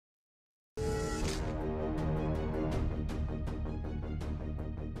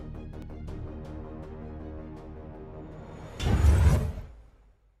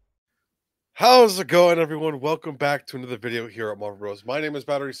How's it going, everyone? Welcome back to another video here at MRVL. My name is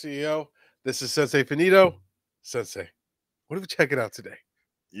Battery CEO. This is Sensei Finito. Sensei, what are we checking out today?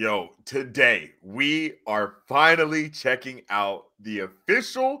 Yo, today we are finally checking out the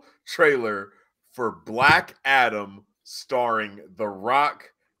official trailer for Black Adam starring The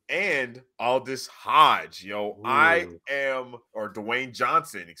Rock and Aldous Hodge. Yo, Ooh, or Dwayne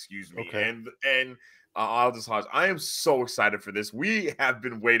Johnson, excuse me, okay. and Aldous Hodge. I am so excited for this. We have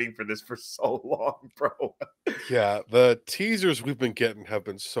been waiting for this for so long, bro. Yeah, the teasers we've been getting have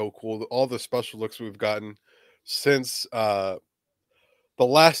been so cool. All the special looks we've gotten since the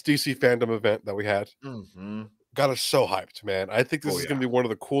last DC fandom event that we had hmm got us so hyped, man. I think this Oh is going yeah. to be one of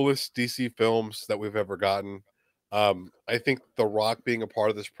the coolest DC films that we've ever gotten. I think The Rock being a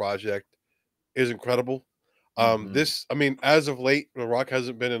part of this project is incredible. hmm I mean, as of late, The Rock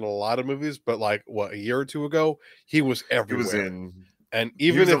hasn't been in a lot of movies, but like what, a year or two ago, he was He was everywhere. in And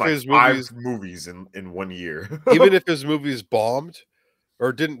he was in like five movies in 1 year. even if his movies bombed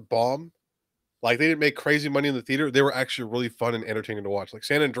or didn't bomb, like they didn't make crazy money in the theater, they were actually really fun and entertaining to watch. Like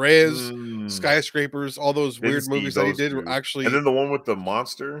San Andreas, Mm, Skyscrapers, all those didn't weird see movies that he those did were 2. And actually. then the one with the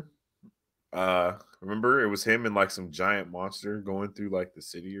monster, remember it was him and like some giant monster going through like the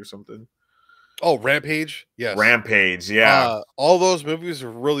city or something? Oh, Rampage, yes. Rampage, yeah. All those movies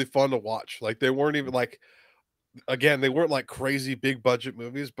are really fun to watch. Like they weren't even like, again, they weren't like crazy big budget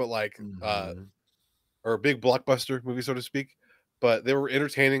movies, but like Mhm. or big blockbuster movies, so to speak. But they were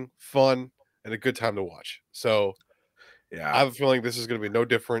entertaining, fun, and a good time to watch. So I Yeah. have a feeling this is going to be no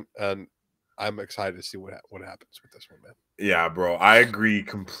different, and I'm excited to see what happens with this one, man. Yeah, bro. I agree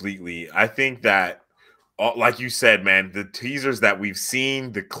completely. I think that like you said, man, the teasers that we've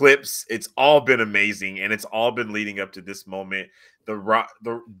seen, the clips, it's all been amazing, and it's all been leading up to this moment. The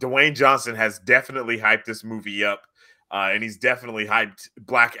Dwayne Johnson has definitely hyped this movie up, and he's definitely hyped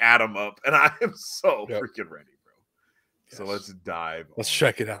Black Adam up, and I am so Yep. freaking ready, bro. So Yes. let's dive Let's on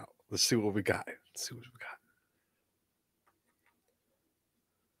check in. it out. Let's see what we got. Let's see what we got.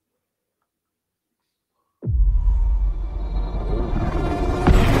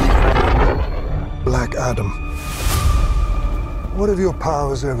 Black Adam. What have your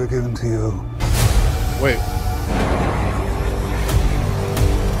powers ever given to you? Wait.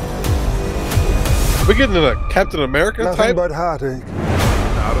 Are we getting a Captain America Nothing type? but heartache.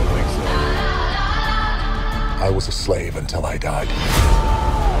 I don't think so. I was a slave until I died.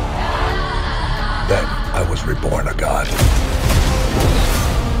 Then I was reborn a god.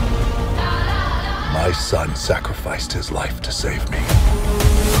 My son sacrificed his life to save me.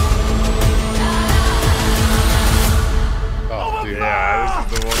 Oh, dude. Yeah, this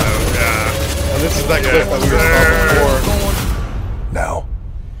is the one that, And this is that clip that we Yes, were talking before. Now,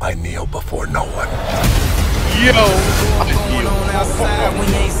 I kneel before no one. Yo! Going on outside when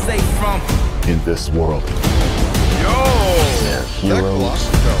you ain't safe from. In this world, Yo, they're Zach heroes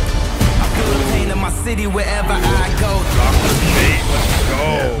Velasquez. I feel the pain in my city wherever I go. Dr. Fate, let's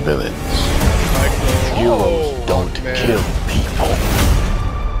and go. villains. Oh, Heroes don't man. kill people.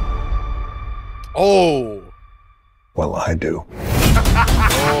 Oh! Well, I do.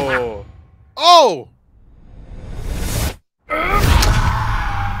 Oh! Oh!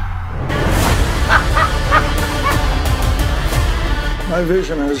 My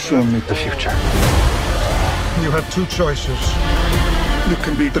vision has shown me the future. You have two choices. You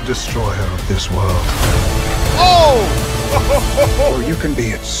can be the destroyer of this world, Oh! or you can be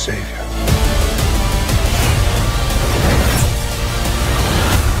its savior.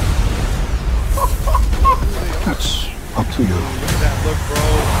 That's up to you. That look, bro.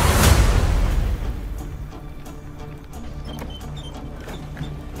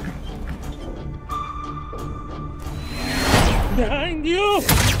 Behind you!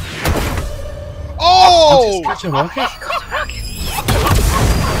 Oh! Catch a rocket?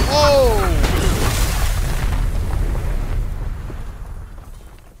 Oh!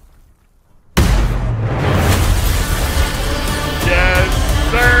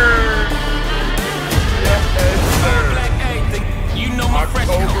 Yes, sir. Yes, sir. Black, you know my fresh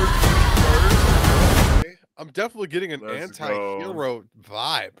October coat. 1st. I'm definitely getting an Let's anti-hero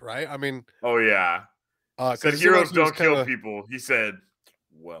vibe, right? I mean, Oh yeah. 'cause Said it seemed like heroes he was don't kill kinda. people. He said,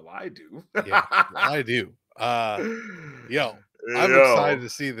 "Well, I do." Yeah, I do. Yo, I'm excited Yo. to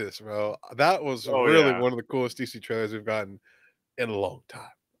see this, bro. That was Oh really yeah. one of the coolest DC trailers we've gotten in a long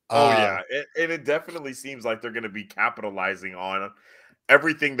time. Oh Uh, yeah. And it definitely seems like they're going to be capitalizing on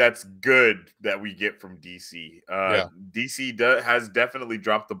everything that's good that we get from DC. yeah, DC has definitely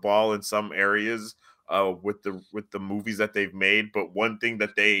dropped the ball in some areas with the movies that they've made, but one thing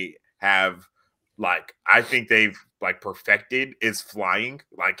that they have like I think they've like perfected is flying,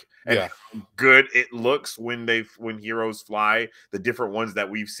 like and Yeah. how good it looks when heroes fly. The different ones that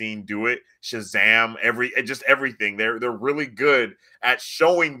we've seen do it, Shazam, just everything. They're really good at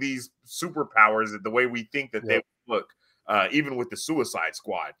showing these superpowers the way we think that they Yep. would look. Even with the Suicide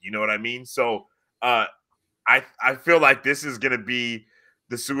Squad, you know what I mean? So I feel like this is gonna be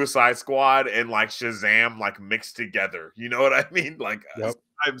the Suicide Squad and like Shazam like mixed together. You know what I mean? Like Yep.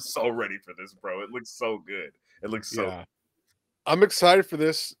 I'm so ready for this, bro. It looks so good. It looks so Yeah. I'm excited for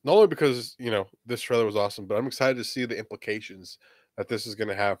this, not only because, this trailer was awesome, but I'm excited to see the implications that this is going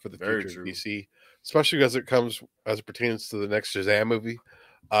to have for the very future of true. DC, especially as it pertains to the next Shazam movie.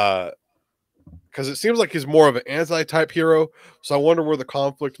 Because it seems like he's more of an anti-type hero, so I wonder where the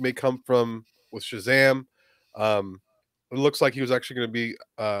conflict may come from with Shazam. It looks like he was actually going to be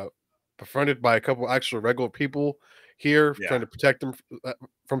befriended by a couple actual regular people here, Yeah. trying to protect him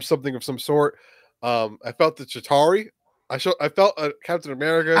from something of some sort. I felt the Chitauri. I felt a Captain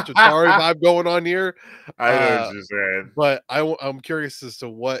America Chitauri vibe going on here. I know what you're saying. But I'm curious as to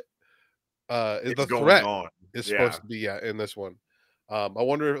what is It's the going threat on. is Yeah. supposed to be in this one. I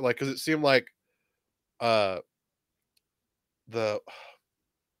wonder, like, because it seemed like uh the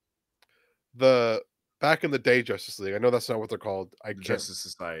the back in the day Justice League. I know that's not what they're called. I can't. Justice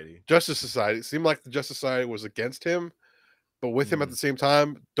Society. Justice Society. It seemed like the Justice Society was against him, but with him at the same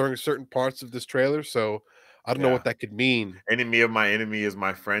time during certain parts of this trailer. So I don't know what that could mean. Enemy of my enemy is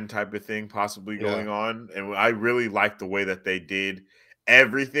my friend type of thing possibly going on. And I really like the way that they did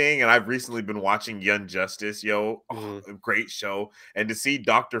everything. And I've recently been watching Young Justice, a great show. And to see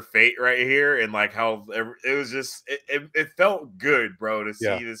Dr. Fate right here and like how it was just, it felt good, bro, to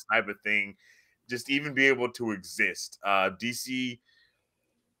see this type of thing, just even be able to exist. DC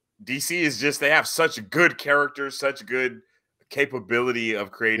is just, they have such good characters, such good capability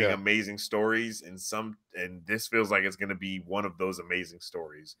of creating amazing stories, and this feels like it's going to be one of those amazing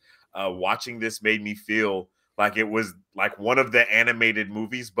stories. Watching this made me feel like it was like one of the animated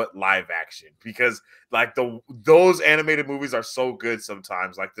movies but live action, because like those animated movies are so good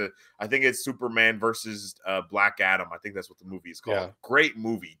sometimes. Like I think it's Superman versus Black Adam. I think that's what the movie is called. Great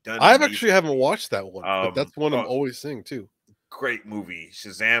movie done. I actually haven't watched that one, but that's one I'm always seeing too. Great movie.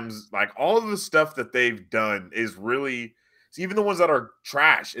 Shazam's, like, all of the stuff that they've done is really, even the ones that are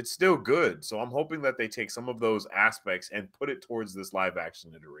trash, it's still good. So I'm hoping that they take some of those aspects and put it towards this live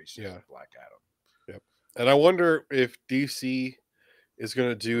action iteration of Black Adam. Yep. And I wonder if DC is going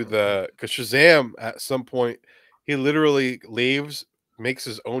to do because Shazam at some point, he literally makes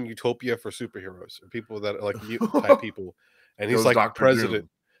his own utopia for superheroes or people that are like mutant type people. And he's like Dr. president. Doom.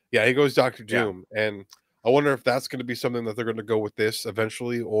 Yeah, he goes Dr. Doom. And I wonder if that's going to be something that they're going to go with this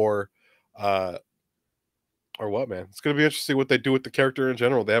eventually, or what, man. It's going to be interesting what they do with the character in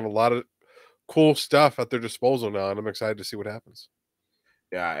general. They have a lot of cool stuff at their disposal now, and I'm excited to see what happens.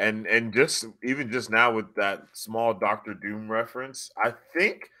 Yeah, and just now with that small Dr. Doom reference, I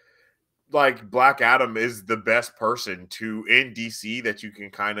think like Black Adam is the best person in DC that you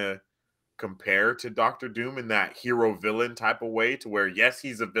can kind of compare to Dr. Doom in that hero villain type of way, to where yes,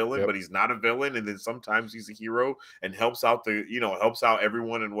 he's a villain, but he's not a villain, and then sometimes he's a hero and helps out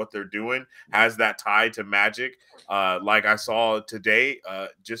everyone in what they're doing, has that tie to magic. Like I saw today,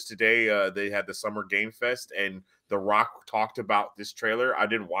 they had the Summer Game Fest, and The Rock talked about this trailer. I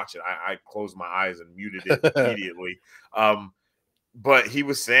didn't watch it. I closed my eyes and muted it immediately. But he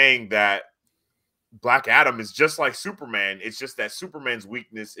was saying that Black Adam is just like Superman. It's just that Superman's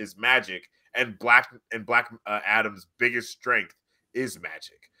weakness is magic, and Black Adam's biggest strength is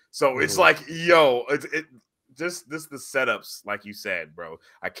magic. So it's like, just the setups, like you said, bro.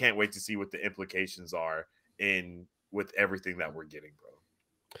 I can't wait to see what the implications are with everything that we're getting, bro.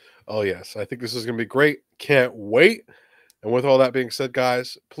 Oh yes, I think this is going to be great. Can't wait. And with all that being said,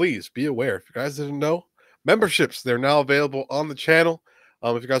 guys, please be aware. If you guys didn't know, memberships, they're now available on the channel.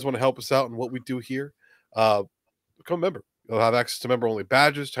 If you guys want to help us out in what we do here, become a member. You'll have access to member-only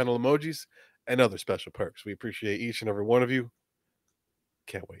badges, channel emojis, and other special perks. We appreciate each and every one of you.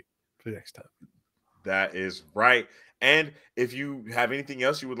 Can't wait for the next time. That is right. And if you have anything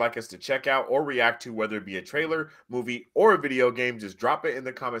else you would like us to check out or react to, whether it be a trailer, movie, or a video game, just drop it in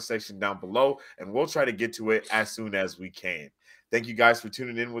the comment section down below, and we'll try to get to it as soon as we can. Thank you guys for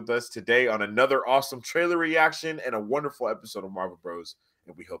tuning in with us today on another awesome trailer reaction and a wonderful episode of Marvel Bros.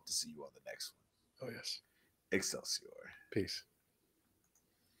 And we hope to see you on the next one. Oh, yes. Excelsior. Peace.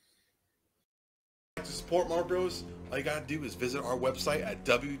 To support Marvel Bros, all you gotta do is visit our website at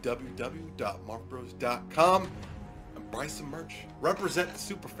www.marvelbros.com and buy some merch. Represent the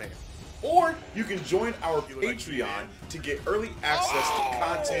superfan. or you can join our Patreon to get early access to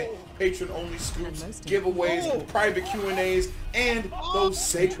content, patron-only scoops, giveaways, private Q&As, and those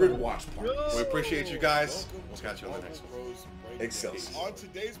sacred watch parties. We appreciate you guys. We'll catch you on the next one. Excelsior. On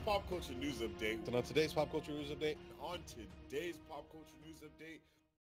today's pop culture news update. And on today's pop culture news update. On today's pop culture news update,